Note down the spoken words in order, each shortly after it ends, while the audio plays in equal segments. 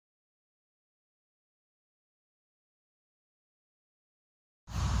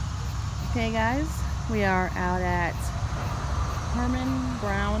Okay guys, we are out at Herman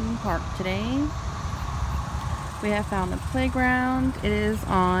Brown Park today. We have found the playground. It is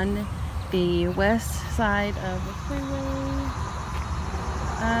on the west side of the freeway.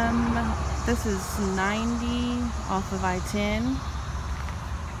 This is 90 off of I-10.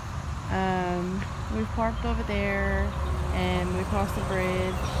 We've parked over there and we crossed the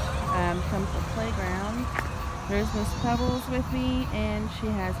bridge, come to the playground. There's Miss Pebbles with me, and she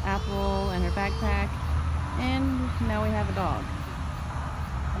has Apple and her backpack, and now we have a dog.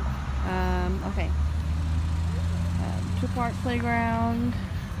 Okay. Two-part playground.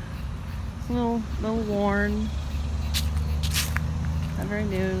 It's a little worn. Not very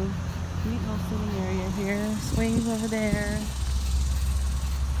new. Neat little sitting area here. Swings over there.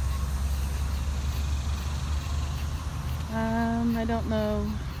 I don't know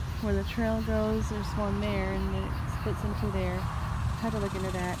where the trail goes. There's one there and it splits into there. Had to look into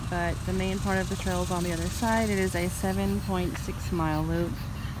that, but the main part of the trail is on the other side. It is a 7.6 mile loop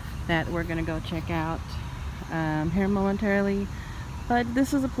that we're gonna go check out here momentarily. But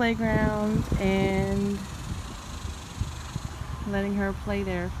this is a playground and letting her play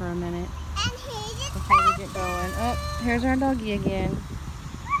there for a minute before we get going. Oh, here's our doggy again.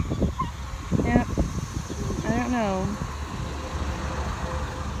 Yep. I don't know.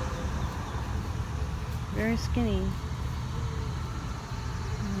 Very skinny.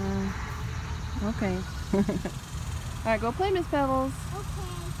 Okay. Alright, go play, Miss Pebbles.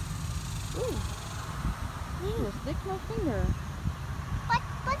 Okay. Ooh. You just stick my finger. But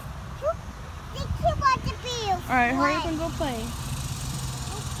they keep on the bills. Alright, hurry up and go play.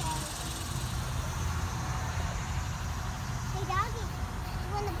 Okay. Hey, doggy, you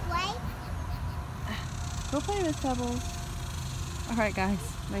want to play? Go play, Miss Pebbles. Alright, guys.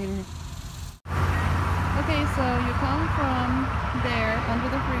 Later. Okay, so you come from there under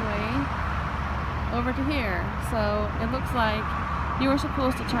the freeway over to here. So it looks like you were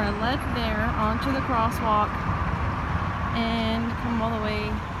supposed to turn left there onto the crosswalk and come all the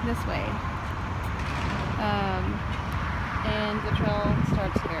way this way. And the trail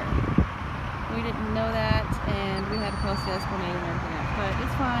starts here. We didn't know that, and we had to post the Esplanade and everything else, but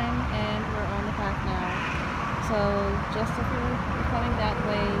it's fine, and we're on the path now. So just if you're coming that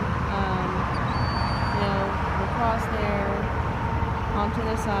way, we'll cross there onto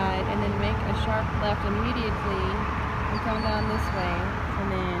the side and then make a sharp left immediately and come down this way,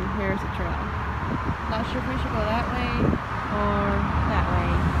 and then here's the trail. Not sure if we should go that way or that way,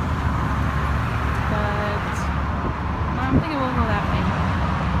 but I'm thinking we'll go that way.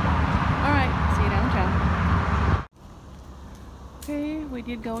 Alright, see you down the trail. Okay, we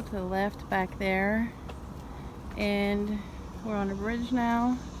did go to the left back there, and we're on a bridge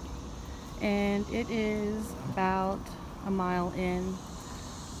now. And it is about a mile in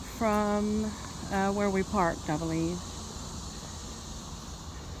from where we parked, I believe.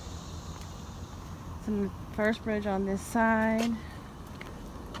 It's the first bridge on this side.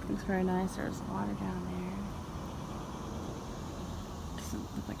 Looks very nice. There's water down there. Doesn't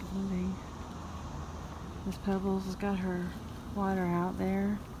look like it's moving. Miss Pebbles has got her water out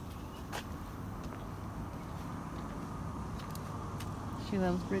there. She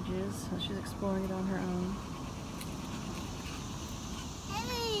loves bridges, so she's exploring it on her own.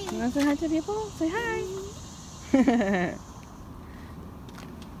 Hey. You want to say hi to people? Say hi!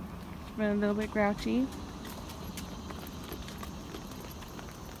 She's been a little bit grouchy.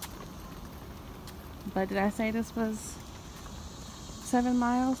 But did I say this was 7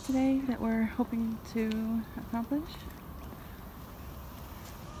 miles today that we're hoping to accomplish?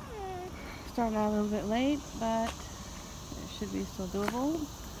 Started out a little bit late, but should be still doable.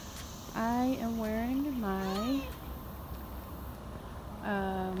 I am wearing my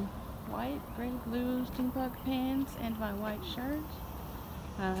white, gray, blue steampunk pants and my white shirt.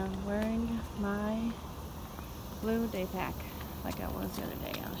 I'm wearing my blue day pack like I was the other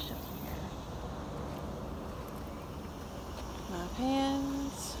day. I'll show you here. My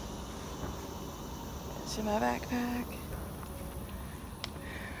pants. See my backpack.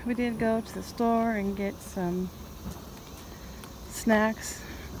 We did go to the store and get some snacks,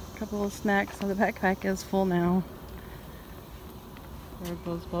 a couple of snacks, so the backpack is full now. There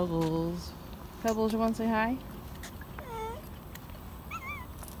goes Bubbles. Pebbles, you want to say hi?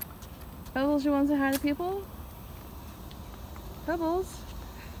 Bubbles, you want to say hi to people? Bubbles?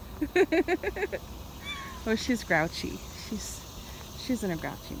 Oh, she's grouchy. She's in a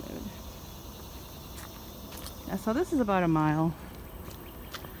grouchy mood. Yeah, so this is about a mile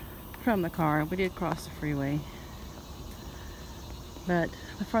from the car. We did cross the freeway. But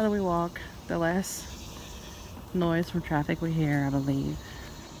the farther we walk, the less noise from traffic we hear, I believe.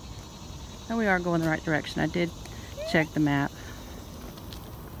 And we are going the right direction. I did check the map.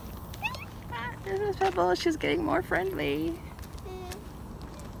 There's Miss Pebble. She's getting more friendly.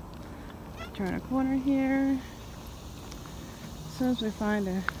 Turn a corner here. As soon as we find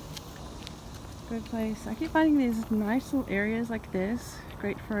a good place. I keep finding these nice little areas like this.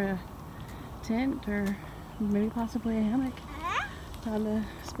 Great for a tent or maybe possibly a hammock. Found a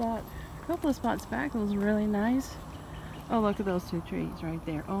spot, a couple of spots back. It was really nice. Oh, look at those two trees right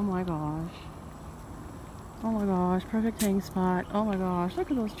there. Oh my gosh. Oh my gosh, perfect hang spot. Oh my gosh,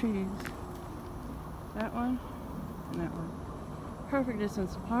 look at those trees. That one and that one. Perfect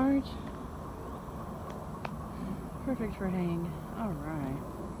distance apart. Perfect for hang. Alright.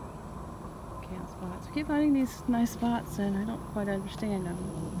 Camp spots. I keep finding these nice spots and I don't quite understand them.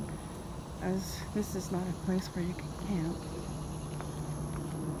 As this is not a place where you can camp.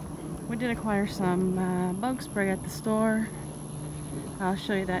 We did acquire some bug spray at the store. I'll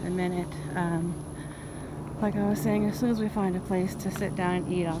show you that in a minute. Like I was saying, as soon as we find a place to sit down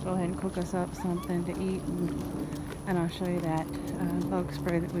and eat, I'll go ahead and cook us up something to eat, and I'll show you that bug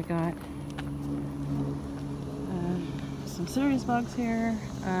spray that we got. Some serious bugs here.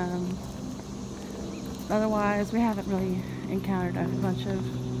 Otherwise, we haven't really encountered a bunch of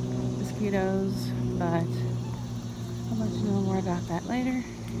mosquitoes, but I'll let you know more about that later.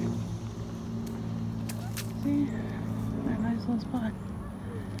 See? That nice little spot.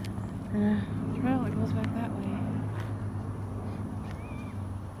 And a trail that goes back that way.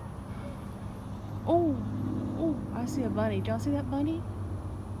 Oh! Oh! I see a bunny. Did y'all see that bunny?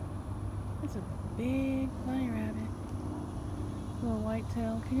 That's a big bunny rabbit. Little white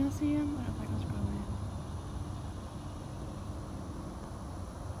tail. Can y'all see him? I don't think I was probably.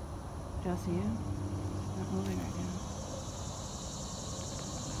 Did y'all see him? Not moving right now.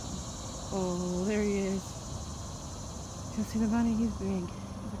 Oh, there he is. Can you see the bunny? He's big.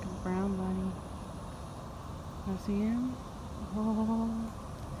 He's like a brown bunny. Can you see him? Oh,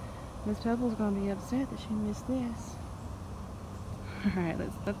 Miss Pebble's gonna be upset that she missed this. Alright,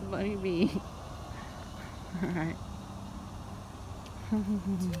 let's let the bunny be. Alright.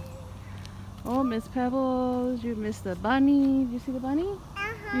 Oh, Miss Pebbles, you missed the bunny. Did you see the bunny?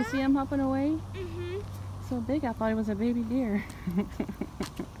 You see him hopping away? So big, I thought it was a baby deer.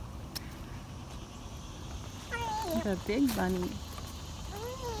 It's a big bunny.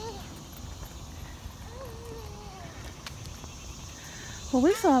 Well,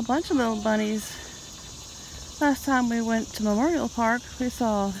 we saw a bunch of little bunnies last time we went to Memorial Park. We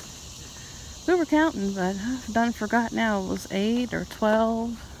were counting, but I've done forgot now. It was 8 or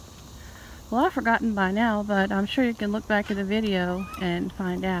 12. Well, I've forgotten by now, but I'm sure you can look back at the video and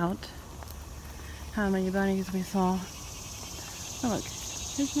find out how many bunnies we saw. Oh, look,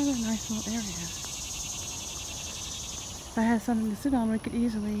 here's another nice little area. If I had something to sit on, we could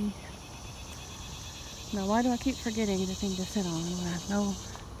easily... Now, why do I keep forgetting the thing to sit on when I know?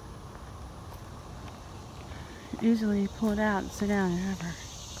 Easily pull it out and sit down and have her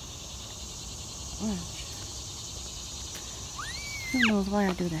lunch. Who knows why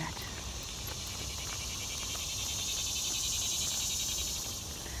I do that?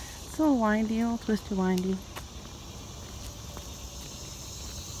 It's a little windy, a little twisty windy.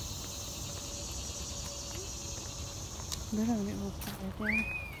 There's a little spot right there.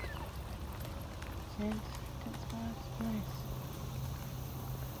 Tent spots, nice.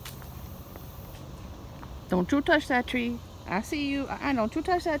 Don't you touch that tree. I see you. Don't you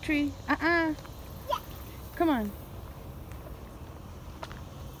touch that tree. Yeah. Come on.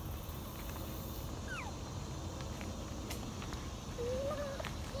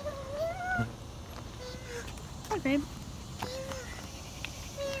 Hi, babe.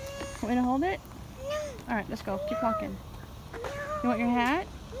 Want me to hold it? Alright, let's go. Keep walking. You want your hat?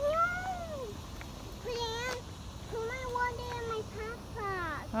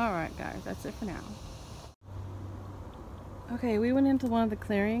 Alright guys, that's it for now. Okay, we went into one of the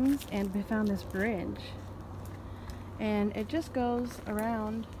clearings and we found this bridge. And it just goes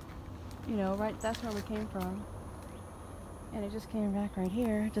around, you know, right, that's where we came from. And it just came back right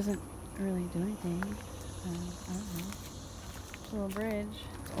here. It doesn't really do anything. I don't know. It's a little bridge.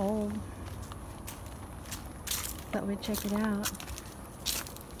 It's old. Thought we'd check it out.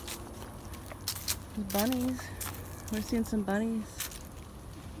 There's bunnies. We're seeing some bunnies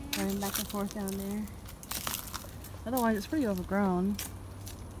running back and forth down there. Otherwise, it's pretty overgrown.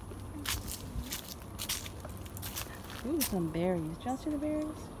 Ooh, some berries. Did y'all see the berries?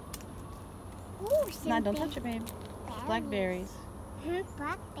 Ooh, No, don't touch it, babe. Blackberries. Blackberries.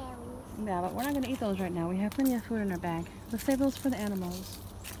 Yeah, but we're not going to eat those right now. We have plenty of food in our bag. Let's save those for the animals.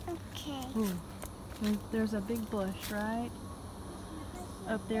 Okay. Ooh. There's a big bush, right?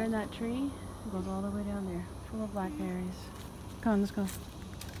 up there in that tree. It goes all the way down there, full of blackberries. Come on, let's go.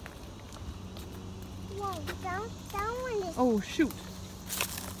 Whoa, that one is... Oh, shoot.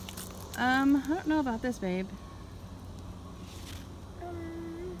 I don't know about this, babe.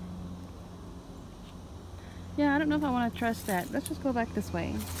 Yeah, I don't know if I want to trust that. Let's just go back this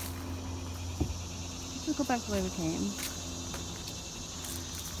way. Let's just go back the way we came.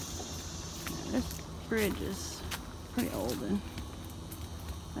 This bridge is pretty old and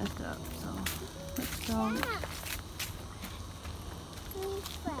messed up, so let's go.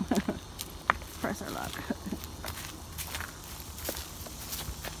 Press our luck.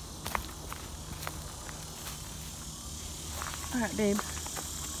 Alright, babe.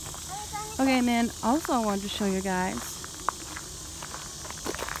 Okay, man, also I wanted to show you guys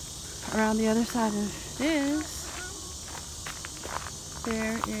around the other side of this,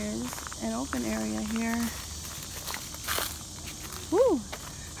 there is an open area here. Woo!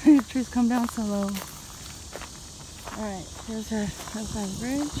 The trees come down so low. Alright, here's our outside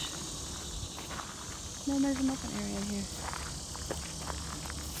bridge. Then there's an open area here.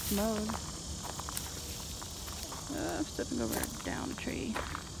 Mowed. I'm stepping over a down tree.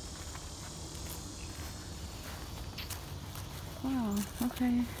 Wow,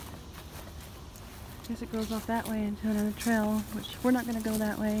 okay. Guess it goes off that way into another trail, which we're not going to go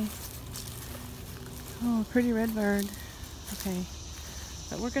that way. Oh, pretty red bird. Okay,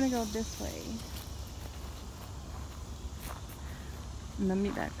 but we're going to go this way. And then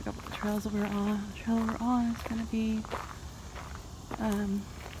meet back up with the trails that we're on. The trail we're on is going to be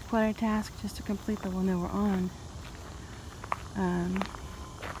quite a task just to complete the one that we're on.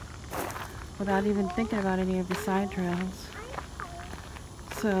 Without even thinking about any of the side trails.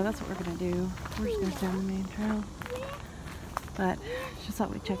 So that's what we're going to do. We're just going to stay on the main trail. But just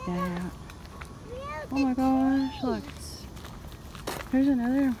thought we'd check that out. Oh my gosh, look. Here's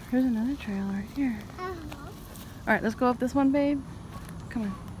another trail right here. Alright, let's go up this one, babe. Come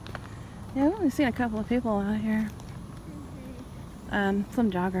on. Yeah, I've only seen a couple of people out here.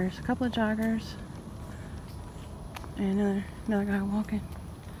 Some joggers. A couple of joggers. And another guy walking.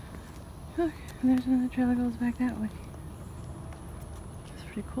 Look, and there's another trail that goes back that way. It's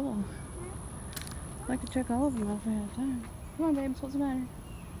pretty cool. I'd like to check all of them off ahead of time. Come on, babes, what's the matter?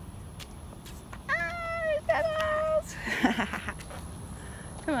 Ah, there's pebbles!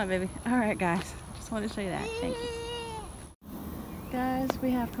 Come on, baby. Alright, guys. Just wanted to show you that. Thank you. Guys,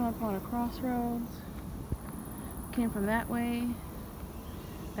 we have come upon a crossroads. Came from that way.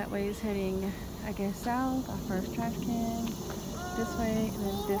 That way is heading, I guess, south. Our first trash can. This way and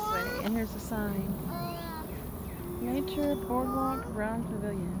then this way. And here's the sign. Nature Boardwalk Brown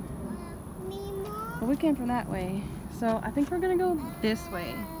Pavilion. But we came from that way. So I think we're going to go this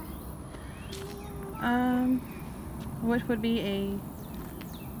way. Which would be a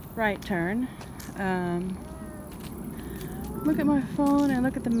right turn. Look at my phone and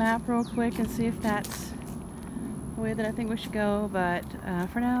look at the map real quick and see if that's the way that I think we should go, but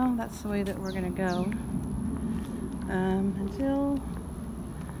for now that's the way that we're gonna go until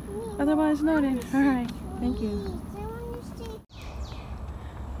otherwise noted. Alright, thank you.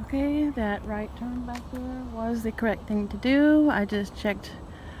 Okay, that right turn back there was the correct thing to do. I just checked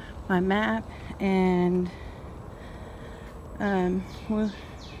my map and well,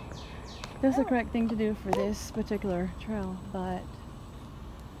 that's the correct thing to do for this particular trail, but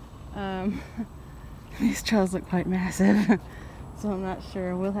these trails look quite massive, so I'm not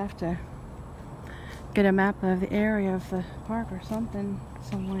sure. We'll have to get a map of the area of the park or something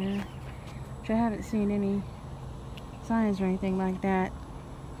somewhere, which I haven't seen any signs or anything like that.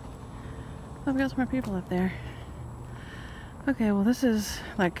 Oh, we got some more people up there. Okay, well this is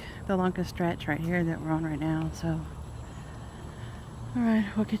like the longest stretch right here that we're on right now, so alright,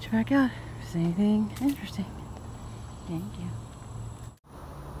 we'll get you back out if there's anything interesting. Thank you.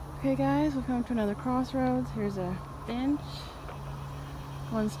 Okay guys, we've come to another crossroads. Here's a bench.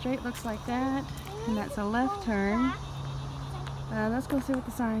 One straight looks like that, and that's a left turn. Let's go see what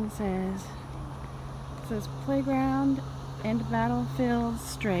the sign says. It says playground and battlefield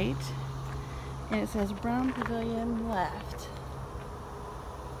straight, and it says Brown Pavilion left.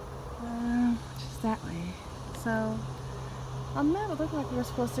 Just that way. So on the map it looked like we were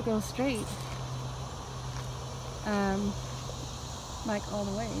supposed to go straight. Like all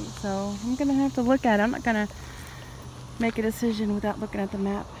the way, so I'm gonna have to look at it. I'm not gonna make a decision without looking at the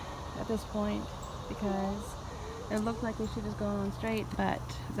map at this point, because it looked like we should just go on straight, but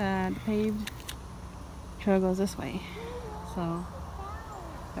the paved trail goes this way, so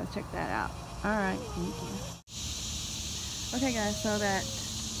let's check that out. Alright, thank you. Okay guys, so that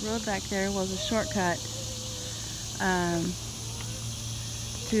road back there was a shortcut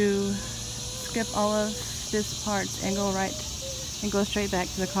to skip all of this part and go straight back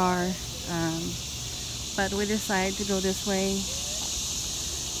to the car. But we decided to go this way,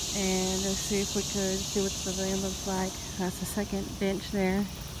 and let's see if we could see what the pavilion looks like. That's the second bench there.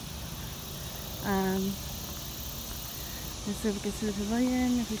 Let's see if we can see the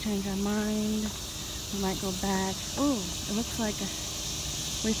pavilion. If we change our mind, we might go back. Oh, it looks like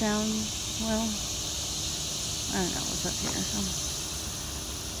we found, well, I don't know what's up here.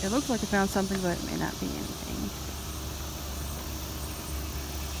 It looks like we found something, but it may not be anything.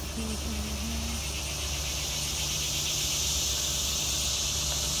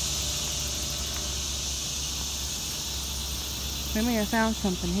 We may have found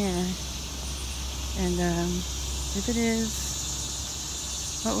something here, and if it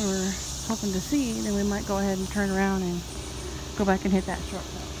is what we were hoping to see, then we might go ahead and turn around and go back and hit that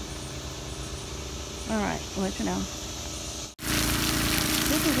shortcut. Alright, I'll let you know.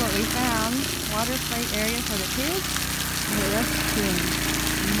 This is what we found. Water play area for the kids. And the rest of the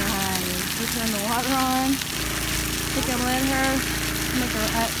nice. We turn the water on. We can let her make her,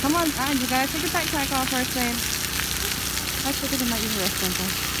 come on, you guys take your backpack off first, babe. Actually, I think I might use the restroom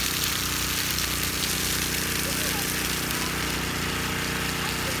first.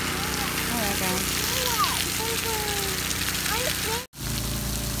 Alright, guys.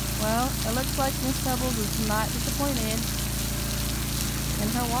 Well, it looks like Miss Pebbles is not disappointed in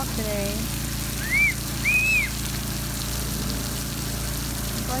her walk today.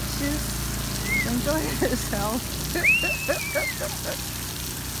 Looks like she's enjoying herself.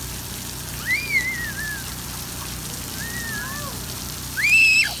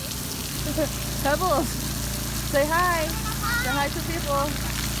 Pebbles, say hi. Say hi to people.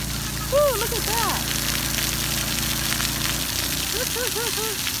 Woo, look at that.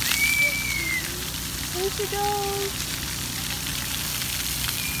 There she goes.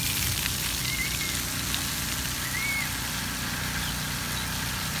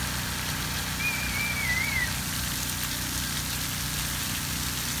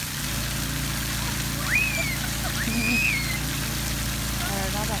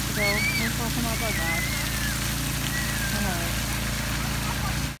 Alright, now back to go. Let's open up our bag. Alright.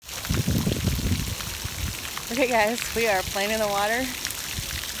 Okay guys, we are playing in the water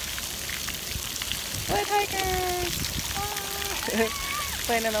with hikers.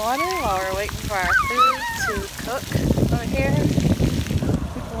 Playing in the water while we're waiting for our food to cook over here.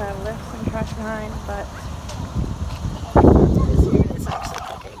 People have left some trash behind, but this here is actually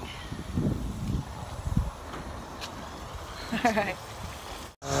cooking. Alright.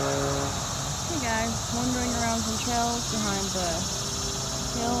 Hey guys, wandering around some trails behind the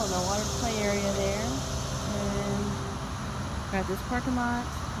hill and the water play area there. And we're at this parking lot. I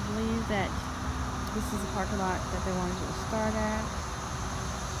believe that this is the parking lot that they wanted you to start at.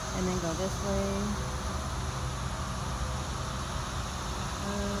 And then go this way.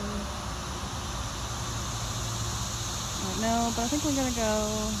 I don't know, but I think we're gonna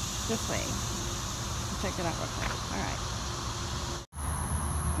go this way. Check it out real quick. Alright.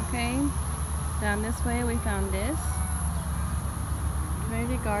 Okay, down this way we found this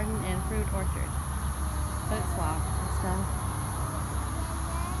community garden and fruit orchard, but it's locked and stuff.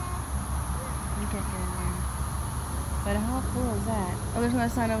 You can't get in there. But how cool is that? Oh, there's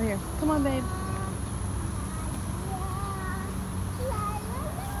another sign over here. Come on, babe.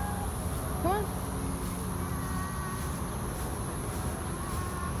 Come on.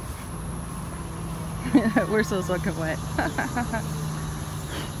 We're so soaking wet.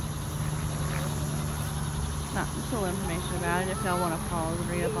 Not full information about it. If y'all want to pause and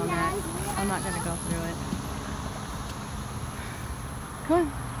read up on that, I'm not going to go through it. Come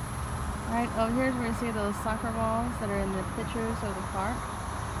on. Alright, over here is where you see those soccer balls that are in the pictures of the park.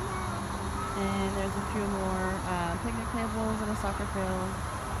 And there's a few more picnic tables and a soccer field.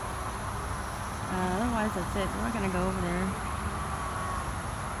 Otherwise, that's it. We're not going to go over there.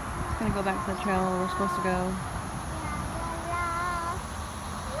 Just going to go back to the trail we're supposed to go.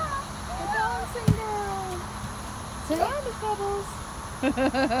 Say hi, Miss Bubbles.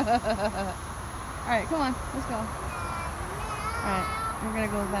 Alright, come on. Let's go. Alright, we're going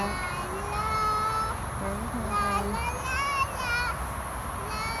to go back. Where we come from.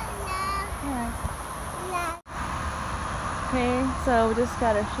 Alright. Okay, so we just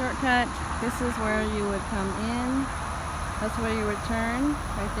got a shortcut. This is where you would come in. That's where you would turn,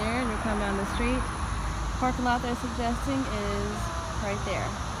 right there, and you come down the street. Parking lot they're suggesting is right there.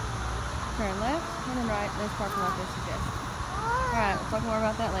 Turn left and then right. There's parking lot they suggest. Alright, we'll talk more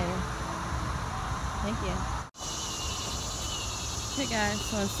about that later. Thank you. Hey guys,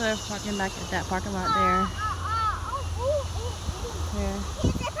 so instead of parking back at that parking lot there,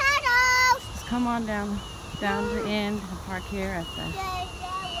 come on down the end and park here at the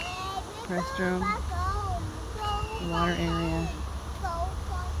restroom, the water area.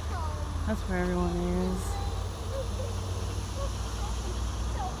 That's where everyone is.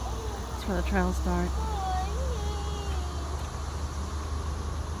 That's where the trails start.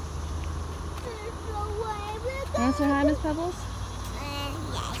 You want to say hi, Miss Pebbles?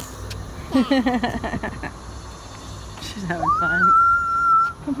 Yes. She's having fun.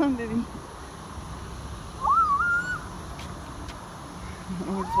 Come on, baby.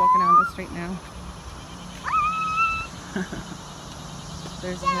 We're just walking down the street now.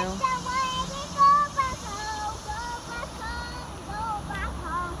 There's a hill.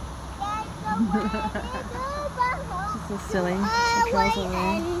 She's so silly. The trail's over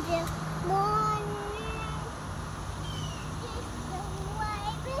there.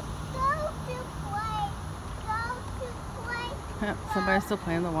 Yep, somebody's still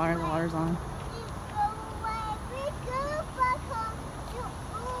playing the water. The water's on.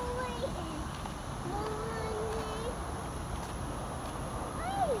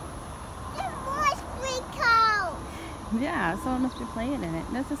 Yeah, someone must be playing in it.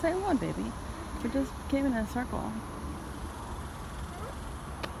 That's the same one, baby. We just came in a circle.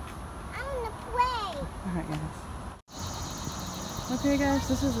 I want to play. Alright, guys. Okay, guys,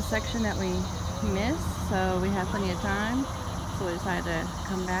 this is a section that we missed, so we have plenty of time. So we decided to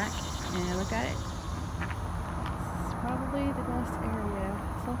come back and look at it. It's probably the best area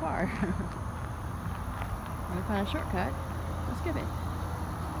so far. We found a shortcut. Let's give it.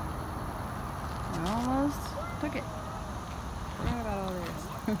 We almost took it. Forgot about all this.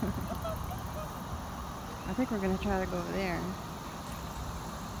 I think we're going to try to go over there.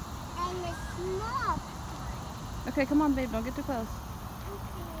 And the smoke. Okay, come on, babe. Don't get too close.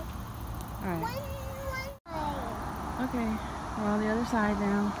 Okay. Alright. One. Okay, we're on the other side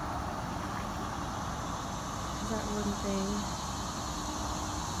now. Is that wooden thing?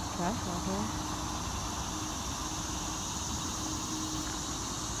 Trash water.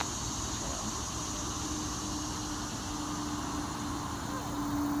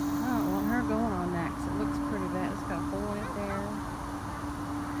 I don't want her going on that because it looks pretty bad. It's got a hole in it there.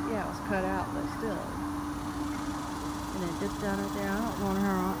 Yeah, it was cut out, but still. And it dipped down it there. I don't want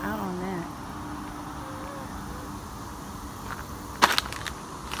her out on that.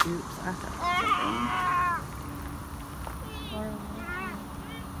 Oops, I said something. I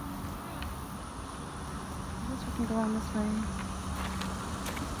guess we can go on this way.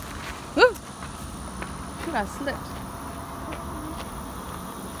 Woo! Shoot, I slipped.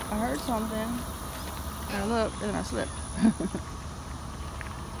 I heard something. I looked and I slipped.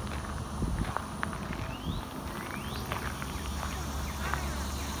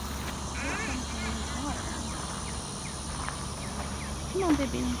 Come on,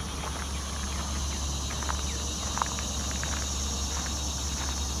 baby.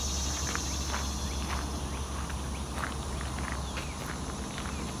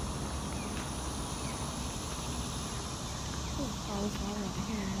 All this water over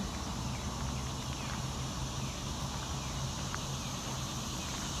here.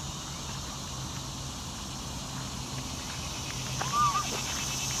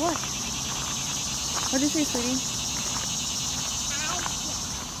 What? What did you say, sweetie?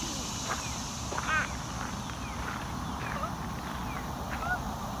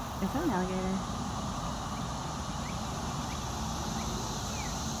 Is that an alligator?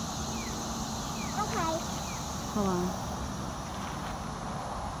 Okay. Hold on.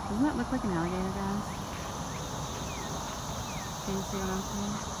 Doesn't that look like an alligator, guys? Can you see what I'm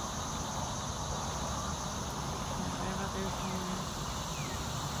saying? Yeah, right about there somewhere.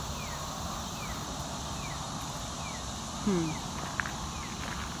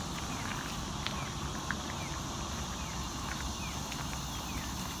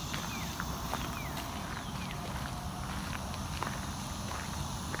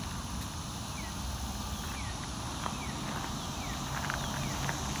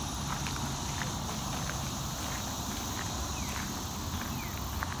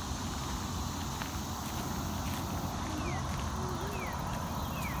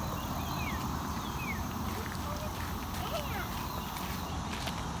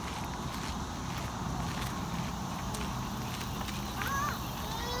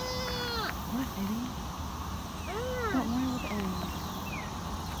 What, baby? Don't worry with Aaron.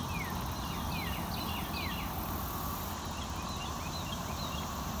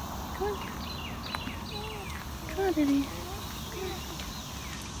 Come on. Come on, baby.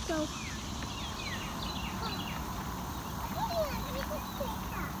 Go.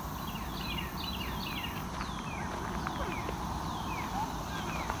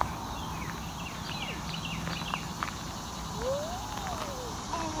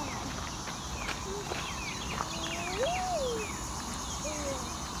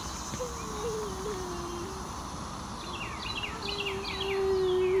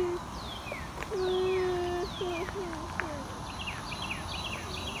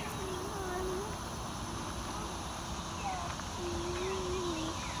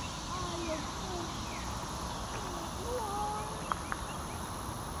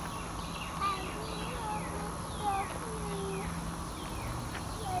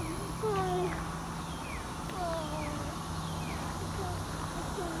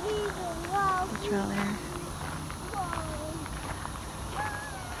 trail there. I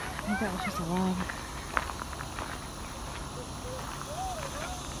think that was just a log.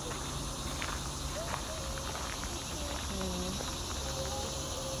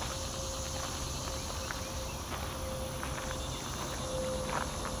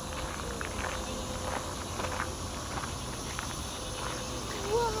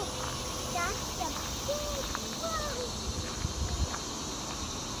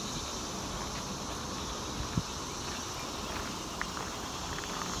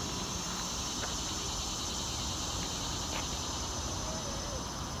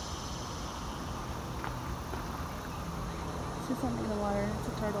 Something in the water. It's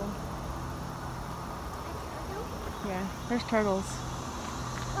a turtle. Yeah, there's turtles.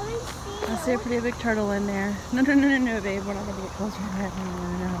 I see a pretty big turtle in there. No, babe. We're not going to get closer to that.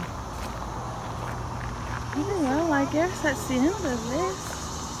 No. Okay, well, I guess that's the end of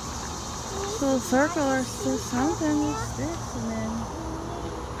this. Little circle or something. It's this, and then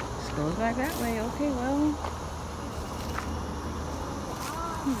just goes back that way. Okay, well.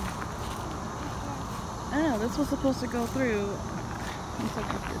 I know, this was supposed to go through. I'm so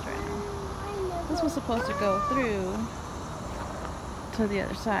confused right now. This was supposed to go through to the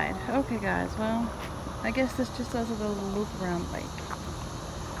other side. Okay, guys, well, I guess this just does a little loop around the lake.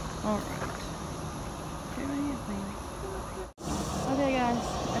 Alright. Okay, guys,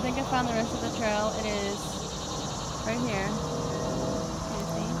 I think I found the rest of the trail. It is right here. You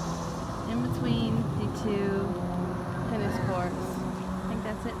see? In between the two tennis courts. I think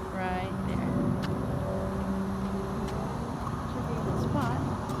that's it right there. Spot.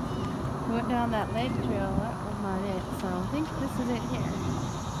 We went down that lake trail, that was not it, so I think this is it here.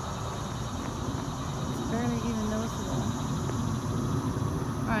 It's barely even noticeable.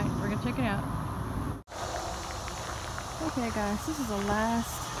 Alright, we're gonna check it out. Okay guys, this is the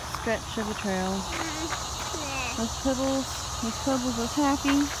last stretch of the trail. Miss Pibbles is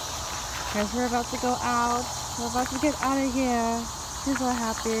happy because we're about to go out. We're about to get out of here. She's so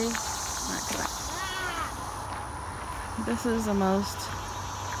happy. Alright, come back. This is the most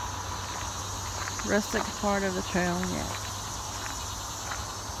rustic part of the trail yet.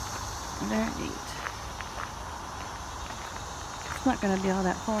 Very neat. It's not going to be all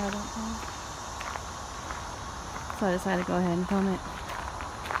that far, I don't think. So I decided to go ahead and film it.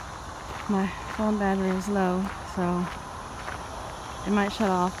 My phone battery is low, so it might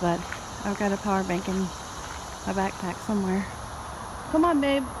shut off, but I've got a power bank in my backpack somewhere. Come on,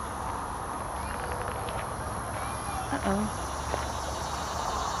 babe. Uh-oh.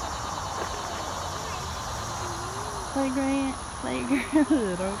 Playground,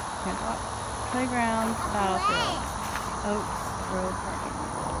 Battlefield, Oaks Road Parking.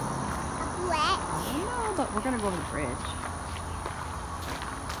 No, but we're gonna go over the bridge.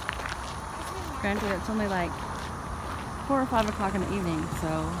 Granted, it's only like 4 or 5 o'clock in the evening, so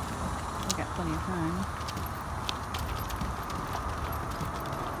we got plenty of time.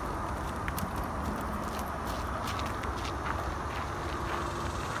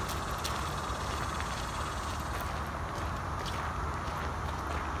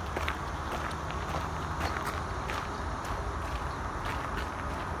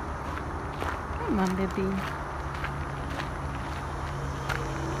 Come on, baby.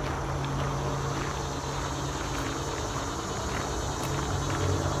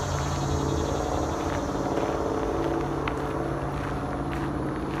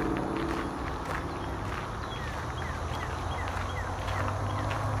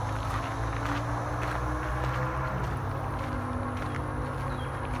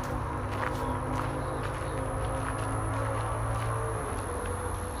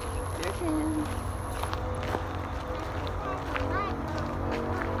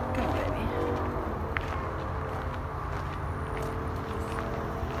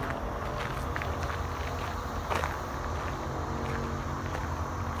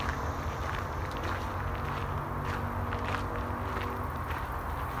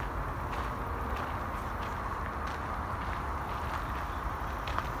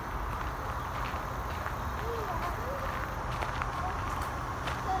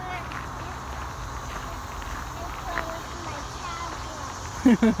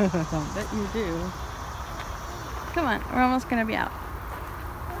 Don't bet you do. Come on, we're almost gonna be out.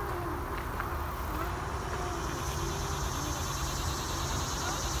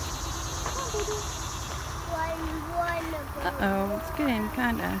 Uh-oh, it's getting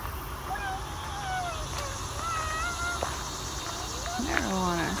kinda narrow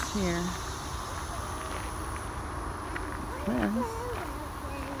on us here.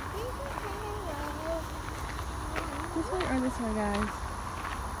 This way or this way, guys?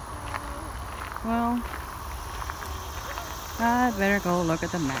 Well, I'd better go look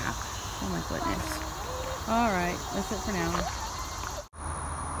at the map. Oh my goodness. Alright, that's it for now.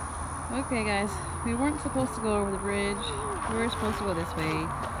 Okay guys, we weren't supposed to go over the bridge. We were supposed to go this way.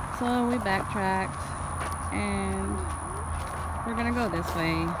 So we backtracked and we're gonna go this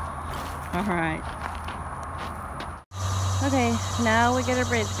way. Alright. Okay, now we get a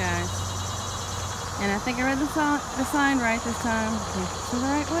bridge, guys. And I think I read the sign right this time. It's the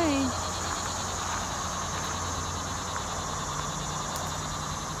right way.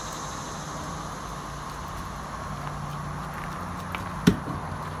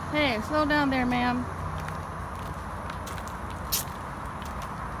 Hey, slow down there, ma'am.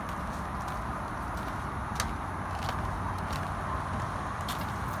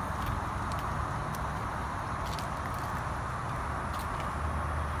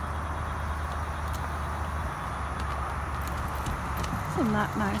 Some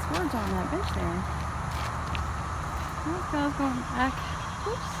not nice words on that bench there. This guy's going back.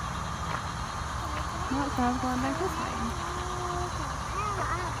 Oops. That guy's going back this way.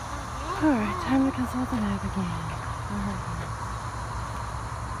 Alright, time to consult the map again. Alright.